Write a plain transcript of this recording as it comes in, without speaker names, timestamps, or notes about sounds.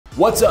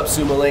What's up,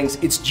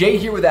 Sumolings? It's Jay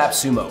here with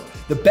AppSumo,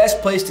 the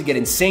best place to get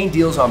insane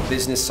deals on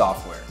business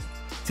software.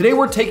 Today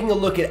we're taking a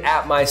look at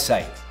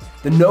AppMySite,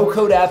 the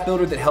no-code app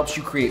builder that helps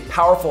you create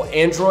powerful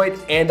Android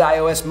and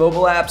iOS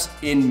mobile apps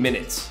in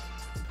minutes.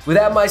 With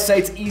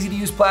AppMySite's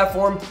easy-to-use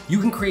platform, you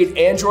can create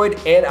Android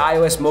and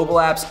iOS mobile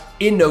apps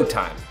in no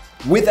time,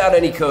 without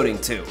any coding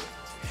too.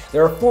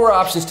 There are 4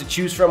 options to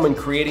choose from when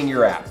creating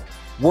your app: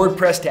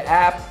 WordPress to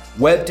app,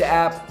 web to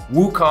app,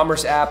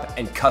 WooCommerce app,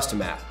 and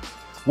custom app.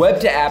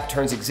 Web to app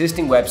turns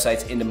existing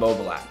websites into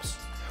mobile apps.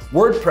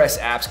 WordPress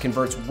apps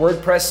converts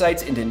WordPress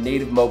sites into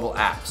native mobile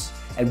apps.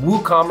 And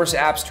WooCommerce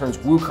apps turns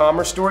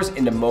WooCommerce stores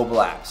into mobile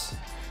apps.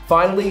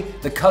 Finally,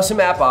 the custom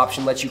app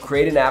option lets you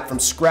create an app from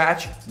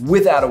scratch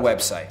without a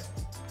website.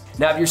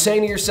 Now, if you're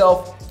saying to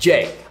yourself,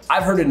 Jay,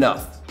 I've heard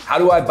enough. How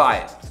do I buy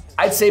it?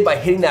 I'd say by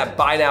hitting that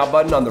buy now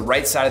button on the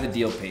right side of the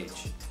deal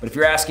page. But if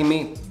you're asking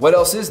me, what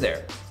else is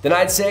there? Then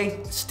I'd say,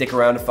 stick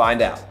around to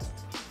find out.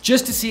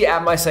 Just to see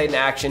AppMySite in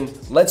action,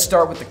 let's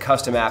start with the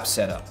custom app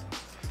setup.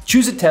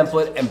 Choose a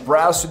template and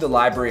browse through the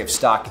library of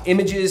stock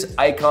images,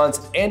 icons,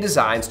 and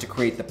designs to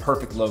create the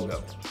perfect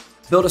logo.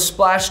 Build a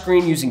splash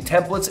screen using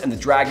templates and the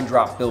drag and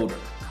drop builder.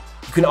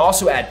 You can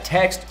also add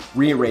text,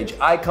 rearrange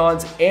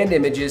icons and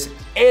images,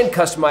 and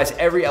customize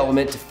every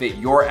element to fit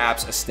your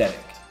app's aesthetic.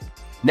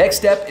 Next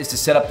step is to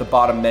set up the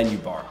bottom menu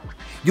bar.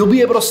 You'll be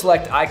able to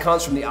select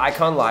icons from the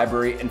icon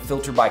library and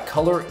filter by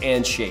color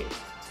and shape.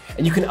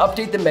 And you can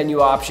update the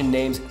menu option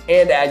names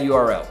and add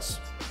URLs.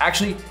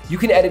 Actually, you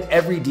can edit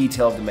every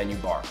detail of the menu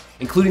bar,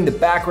 including the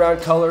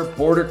background color,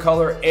 border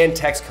color, and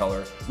text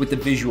color with the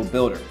visual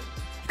builder.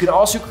 You can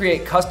also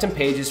create custom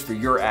pages for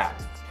your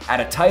app. Add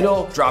a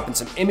title, drop in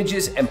some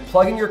images, and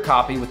plug in your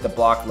copy with the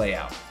block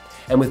layout.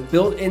 And with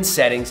built-in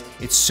settings,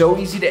 it's so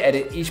easy to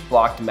edit each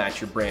block to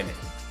match your branding.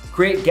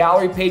 Create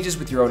gallery pages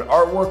with your own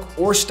artwork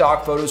or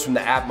stock photos from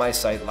the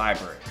AppMySite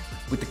library.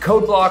 With the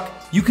code block,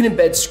 you can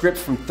embed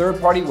scripts from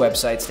third-party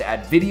websites to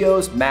add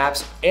videos,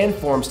 maps, and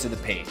forms to the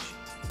page.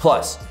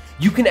 Plus,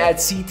 you can add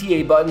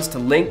CTA buttons to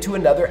link to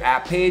another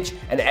app page,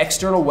 an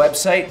external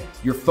website,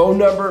 your phone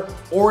number,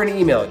 or an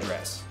email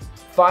address.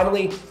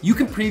 Finally, you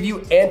can preview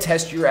and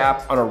test your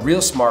app on a real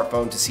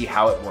smartphone to see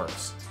how it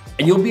works.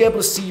 And you'll be able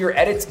to see your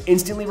edits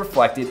instantly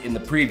reflected in the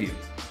preview.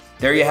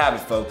 There you have it,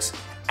 folks.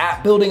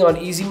 App building on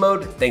easy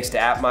mode thanks to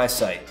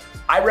AppMySite.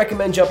 I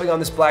recommend jumping on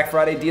this Black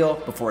Friday deal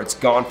before it's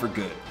gone for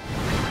good.